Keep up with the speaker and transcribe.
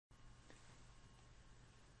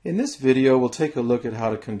In this video, we'll take a look at how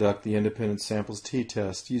to conduct the independent samples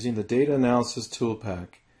t-test using the Data Analysis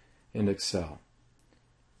Toolpak in Excel.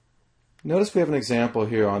 Notice we have an example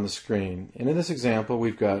here on the screen, and in this example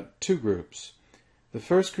we've got two groups. The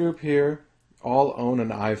first group here all own an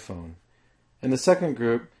iPhone, and the second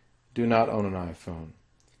group do not own an iPhone.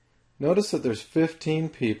 Notice that there's 15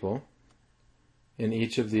 people in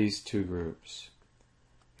each of these two groups.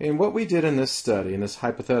 And what we did in this study, in this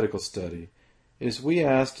hypothetical study, is we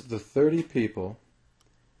asked the 30 people,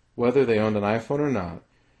 whether they owned an iPhone or not,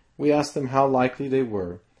 we asked them how likely they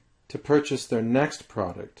were to purchase their next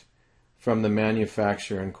product from the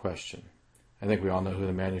manufacturer in question. I think we all know who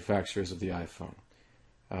the manufacturer is of the iPhone.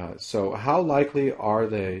 So how likely are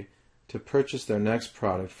they to purchase their next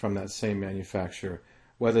product from that same manufacturer,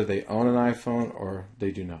 whether they own an iPhone or they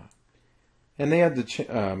do not? And they had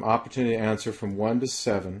the opportunity to answer from 1 to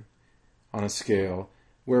 7 on a scale,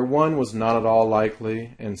 where 1 was not at all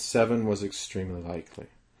likely and 7 was extremely likely.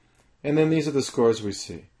 And then these are the scores we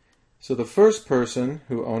see. So the first person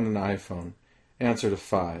who owned an iPhone answered a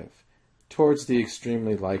 5, towards the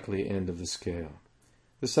extremely likely end of the scale.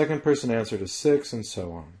 The second person answered a 6, and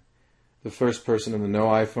so on. The first person in the no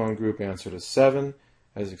iPhone group answered a 7,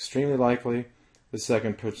 as extremely likely. The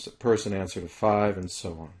second person answered a 5, and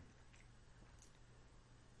so on.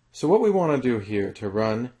 So what we want to do here to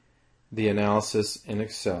run the analysis in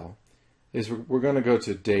Excel is we're going to go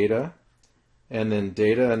to Data, and then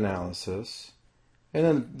Data Analysis, and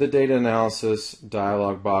then the Data Analysis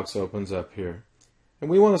dialog box opens up here. And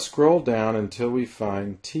we want to scroll down until we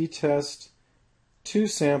find tTest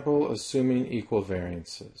two-sample assuming equal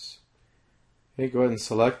variances. Okay, go ahead and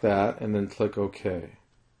select that and then click OK.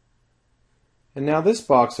 And now this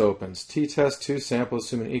box opens, tTest two-sample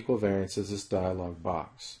assuming equal variances, this dialog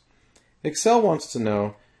box. Excel wants to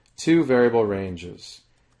know two variable ranges.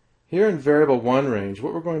 Here in variable 1 range,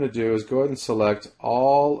 what we're going to do is go ahead and select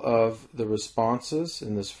all of the responses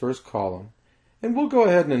in this first column, and we'll go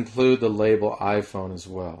ahead and include the label iPhone as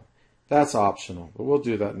well. That's optional, but we'll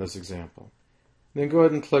do that in this example. Then go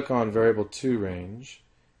ahead and click on variable 2 range,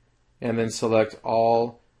 and then select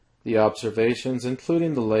all the observations,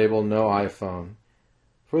 including the label no iPhone,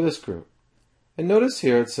 for this group. And notice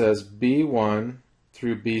here it says B1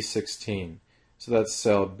 through B16. So that's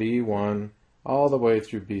cell B1 all the way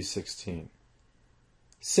through B16.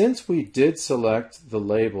 Since we did select the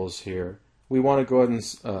labels here, we want to go ahead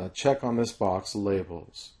and check on this box,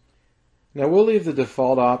 Labels. Now we'll leave the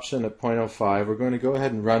default option at 0.05. We're going to go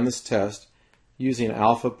ahead and run this test using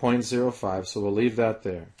alpha 0.05, so we'll leave that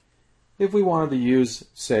there. If we wanted to use,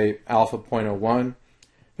 say, alpha 0.01,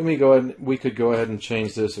 then we could go ahead and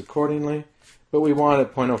change this accordingly, but we want it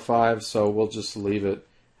at 0.05, so we'll just leave it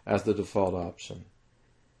as the default option.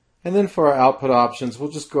 And then for our output options, we'll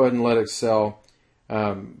just go ahead and let Excel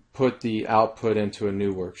put the output into a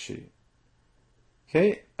new worksheet.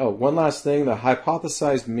 Okay, one last thing, the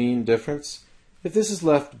hypothesized mean difference. If this is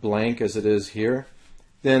left blank as it is here,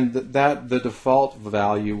 then the default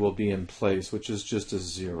value will be in place, which is just a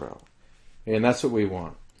 0. And that's what we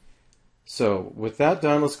want. So with that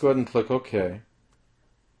done, let's go ahead and click OK.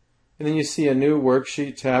 And then you see a new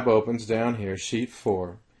worksheet tab opens down here, sheet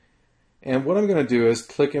 4. And what I'm going to do is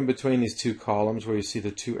click in between these two columns where you see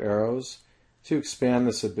the two arrows to expand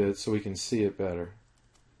this a bit so we can see it better.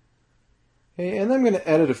 Okay, and I'm going to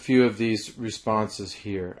edit a few of these responses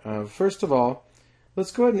here. First of all,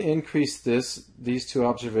 let's go ahead and increase these two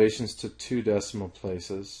observations to 2 decimal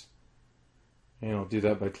places. And I'll do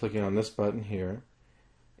that by clicking on this button here.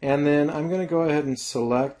 And then I'm going to go ahead and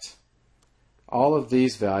select all of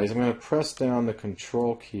these values. I'm going to press down the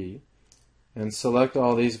Control key and select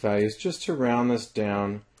all these values just to round this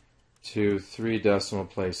down to 3 decimal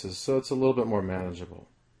places so it's a little bit more manageable.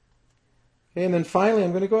 And then finally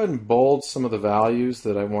I'm going to go ahead and bold some of the values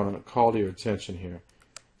that I want to call to your attention here.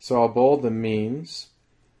 So I'll bold the means,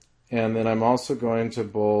 and then I'm also going to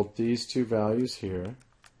bold these two values here.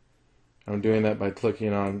 I'm doing that by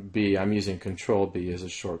clicking on B. I'm using Control B as a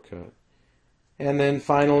shortcut. And then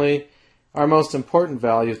finally, our most important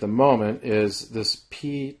value at the moment is this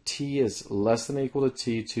PT is less than or equal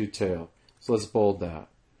to T2 tail. So let's bold that.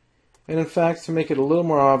 And in fact, to make it a little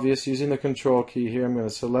more obvious, using the Control key here, I'm going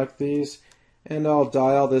to select these and I'll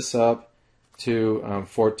dial this up to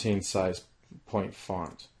 14 size point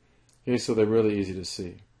font. Okay, so they're really easy to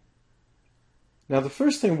see. Now the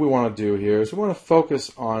first thing we want to do here is we want to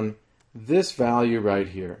focus on this value right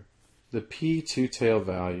here, the P2 tail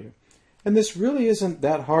value. And this really isn't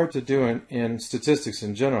that hard to do in statistics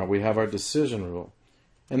in general. We have our decision rule.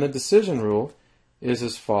 And the decision rule is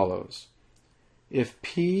as follows. If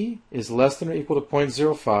p is less than or equal to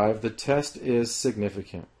 0.05, the test is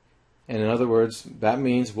significant. And in other words, that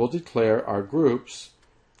means we'll declare our groups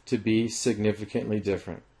to be significantly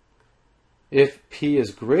different. If p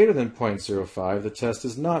is greater than 0.05, the test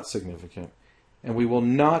is not significant, and we will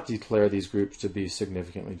not declare these groups to be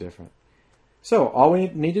significantly different. So all we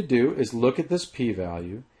need to do is look at this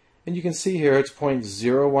p-value, and you can see here it's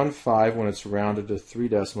 0.015 when it's rounded to 3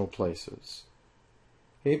 decimal places.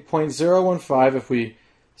 Okay, 0.015, if we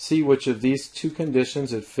see which of these two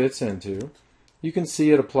conditions it fits into, you can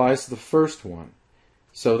see it applies to the first one.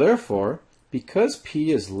 So therefore, because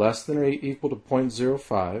p is less than or equal to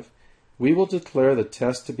 0.05, we will declare the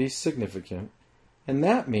test to be significant, and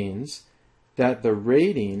that means that the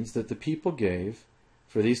ratings that the people gave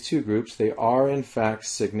for these two groups, they are in fact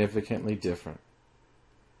significantly different.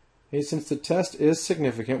 Okay, since the test is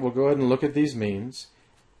significant, we'll go ahead and look at these means.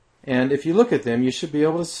 And if you look at them, you should be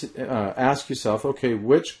able to ask yourself, okay,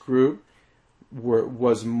 which group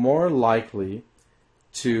was more likely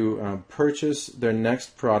to purchase their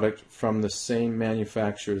next product from the same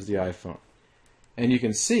manufacturer as the iPhone? And you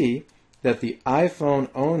can see that the iPhone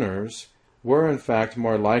owners were in fact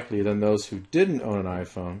more likely than those who didn't own an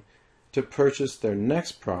iPhone to purchase their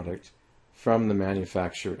next product from the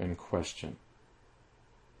manufacturer in question.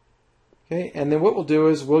 Okay, and then what we'll do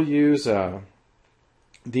is we'll use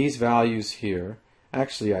these values here.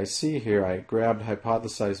 Actually, I see here I grabbed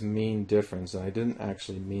hypothesized mean difference, and I didn't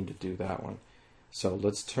actually mean to do that one. So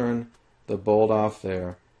let's turn the bold off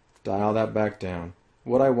there, dial that back down.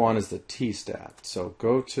 What I want is the t-stat. So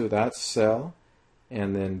go to that cell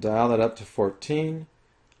and then dial that up to 14,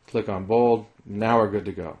 click on bold. Now we're good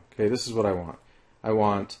to go. Okay, this is what I want. I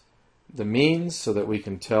want the means so that we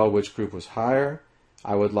can tell which group was higher.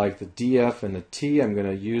 I would like the DF and the T. I'm going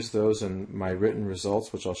to use those in my written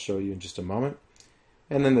results, which I'll show you in just a moment.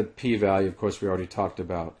 And then the p-value, of course, we already talked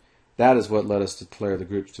about. That is what let us declare the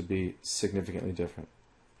groups to be significantly different.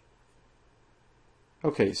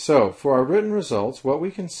 Okay, so for our written results, what we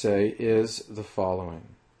can say is the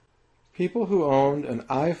following. People who owned an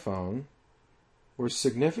iPhone were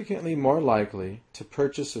significantly more likely to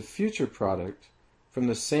purchase a future product from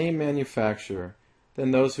the same manufacturer than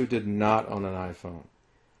those who did not own an iPhone.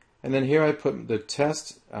 And then here I put the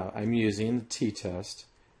test I'm using, the t-test.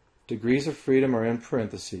 Degrees of freedom are in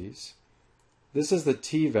parentheses. This is the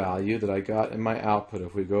t-value that I got in my output.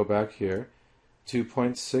 If we go back here,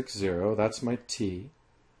 2.60, that's my t.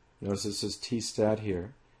 Notice this is t-stat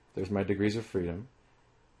here. There's my degrees of freedom.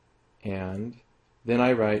 And then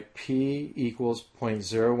I write p equals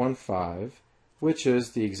 0.015, which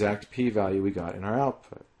is the exact p-value we got in our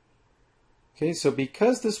output. Okay, so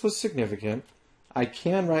because this was significant, I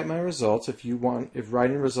can write my results if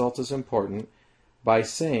writing results is important, by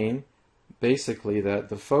saying basically that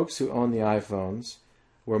the folks who own the iPhones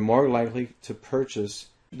were more likely to purchase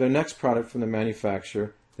their next product from the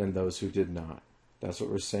manufacturer than those who did not. That's what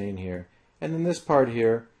we're saying here. And then this part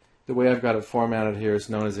here, the way I've got it formatted here is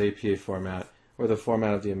known as APA format, or the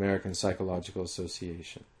format of the American Psychological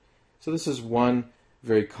Association. So this is one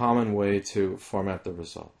very common way to format the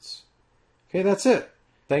results. Okay, that's it.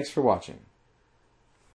 Thanks for watching.